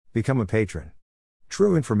Become a patron.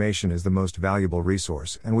 True information is the most valuable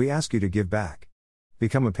resource, and we ask you to give back.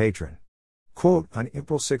 Become a patron. Quote, on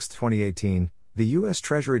April 6, 2018, the U.S.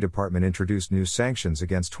 Treasury Department introduced new sanctions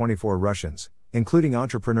against 24 Russians, including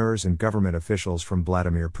entrepreneurs and government officials from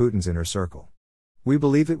Vladimir Putin's inner circle. We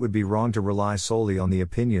believe it would be wrong to rely solely on the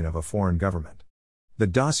opinion of a foreign government. The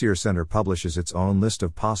Dossier Center publishes its own list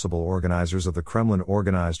of possible organizers of the Kremlin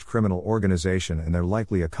organized criminal organization and their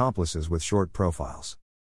likely accomplices with short profiles.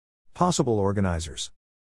 Possible organizers: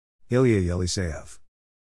 Ilya Yeliseyev,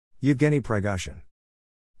 Yevgeny Prigozhin,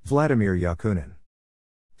 Vladimir Yakunin,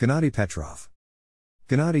 Gennady Petrov,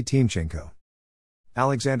 Gennady Timchenko,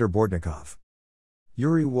 Alexander Bordnikov,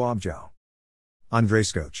 Yuri Wobjow, Andrei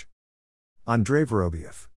Skoch, Andrei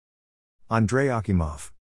Vorobiev, Andrei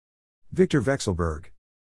Akimov, Viktor Vekselberg,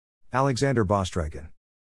 Alexander Bostrygin,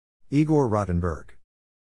 Igor Rotenberg,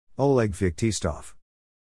 Oleg Feoktistov,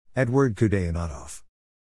 Edward Kudayanatov,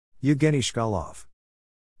 Yevgeny Shkalov,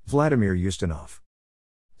 Vladimir Ustinov,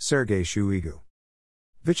 Sergei Shuigu,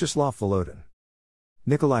 Vyacheslav Volodin,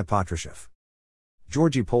 Nikolai Patrushev,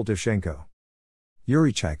 Georgy Poltavchenko,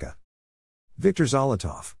 Yuri Chaika, Viktor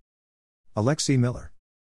Zolotov, Alexei Miller,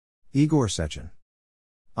 Igor Sechin,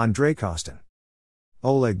 Andrei Kostin,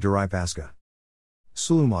 Oleg Deripaska,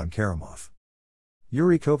 Suleiman Karimov,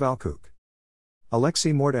 Yuri Kovalchuk,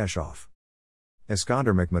 Alexei Mordashov,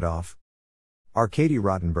 Iskander Makhmudov, Arkady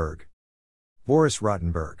Rotenberg, Boris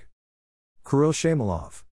Rotenberg, Kirill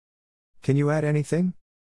Shamalov. Can you add anything?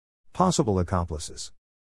 Possible accomplices: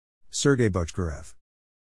 Sergei Bochgarev,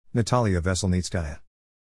 Natalia Veselnitskaya,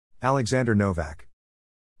 Alexander Novak,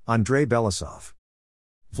 Andrei Belasov,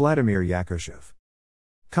 Vladimir Yakushev,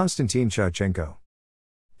 Konstantin Chudchenko,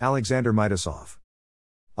 Alexander Maitasov,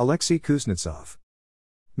 Alexei Kuznetsov,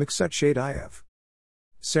 Maksut Shadayev,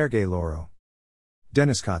 Sergei Loro,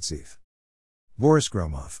 Denis Kotsev, Boris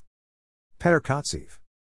Gromov, Petr Kotsev,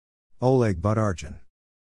 Oleg Budarchin,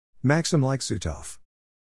 Maxim Lyksutov,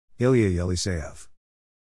 Ilya Yeliseyev,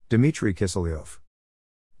 Dmitry Kiselyov,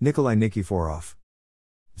 Nikolai Nikiforov,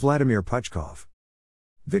 Vladimir Puchkov,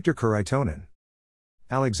 Viktor Kuraitonin,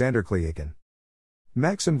 Alexander Klyakin,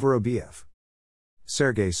 Maxim Vorobiev,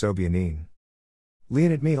 Sergei Sobyanin,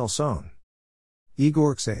 Leonid Mihalson,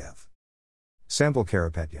 Igor Ksayev, Samvel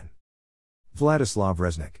Karapetyan, Vladislav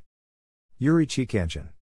Reznik, Yuri Chikanchin,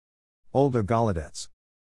 Olga Golodets,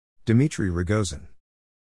 Dmitry Rogozin,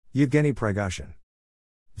 Yevgeny Prigozhin,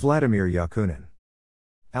 Vladimir Yakunin,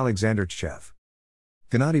 Alexander Tchev,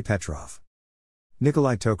 Gennady Petrov,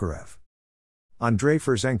 Nikolai Tokarev, Andrei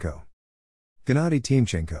Ferzenko, Gennady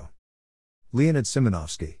Timchenko, Leonid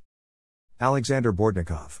Simonovsky, Alexander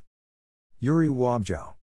Bordnikov, Yuri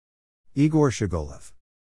Wobjow, Igor Shigolev,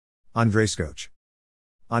 Andrei Skoch,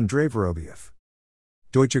 Andrei Vorobiev,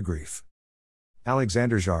 Deutsche Grief,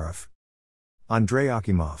 Alexander Zharov, Andrei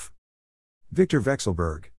Akimov, Viktor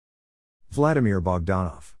Vekselberg, Vladimir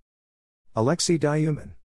Bogdanov, Alexei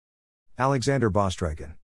Dyumin, Alexander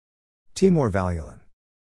Bostrygin, Timur Valyulin,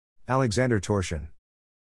 Alexander Torshin,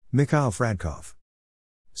 Mikhail Fradkov,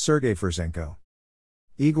 Sergei Ferzenko,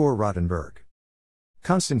 Igor Rotenberg,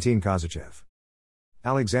 Konstantin Kozachev,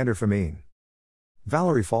 Alexander Fomin,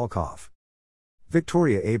 Valery Falkov,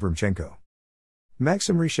 Victoria Abramchenko,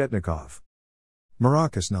 Maxim Reshetnikov,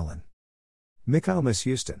 Marat Kusnulin, Mikhail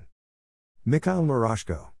Mishouston, Mikhail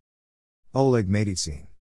Murashko, Oleg Matytsin,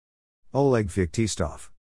 Oleg Feoktistov,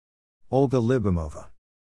 Olga Lyubimova,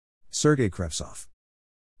 Sergei Krevsov,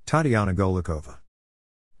 Tatiana Golikova,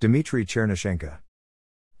 Dmitry Chernyshenko,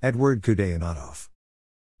 Edward Kudayanatov,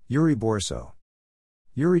 Yuri Borisov,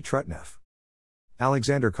 Yuri Trutnev,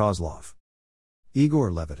 Alexander Kozlov,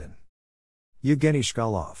 Igor Levitin, Yevgeny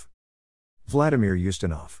Shkalov, Vladimir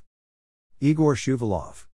Ustinov, Igor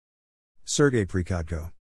Shuvalov, Sergei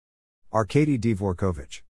Prikodko, Arkady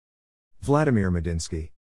Dvorkovich, Vladimir Medinsky,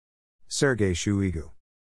 Sergei Shuigu,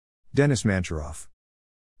 Denis Mancharov,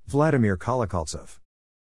 Vladimir Kolokoltsov,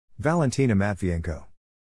 Valentina Matvienko,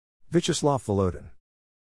 Vyacheslav Volodin,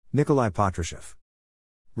 Nikolai Patrushev,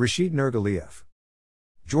 Rashid Nurgaliev,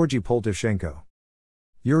 Georgy Poltavchenko,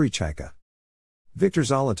 Yuri Chaika, Viktor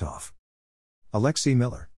Zolotov, Alexei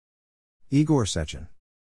Miller, Igor Sechin,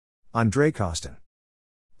 Andrei Kostin,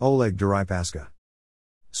 Oleg Deripaska,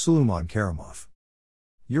 Suleiman Karimov,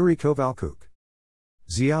 Yuri Kovalchuk,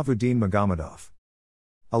 Ziavuddin Magomedov,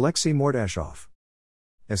 Alexei Mordashov,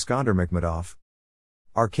 Iskander Makhmudov,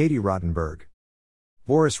 Arkady Rotenberg,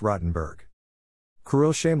 Boris Rotenberg,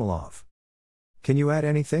 Kirill Shamalov. Can you add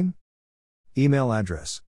anything? Email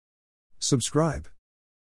address. Subscribe.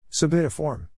 Submit a form.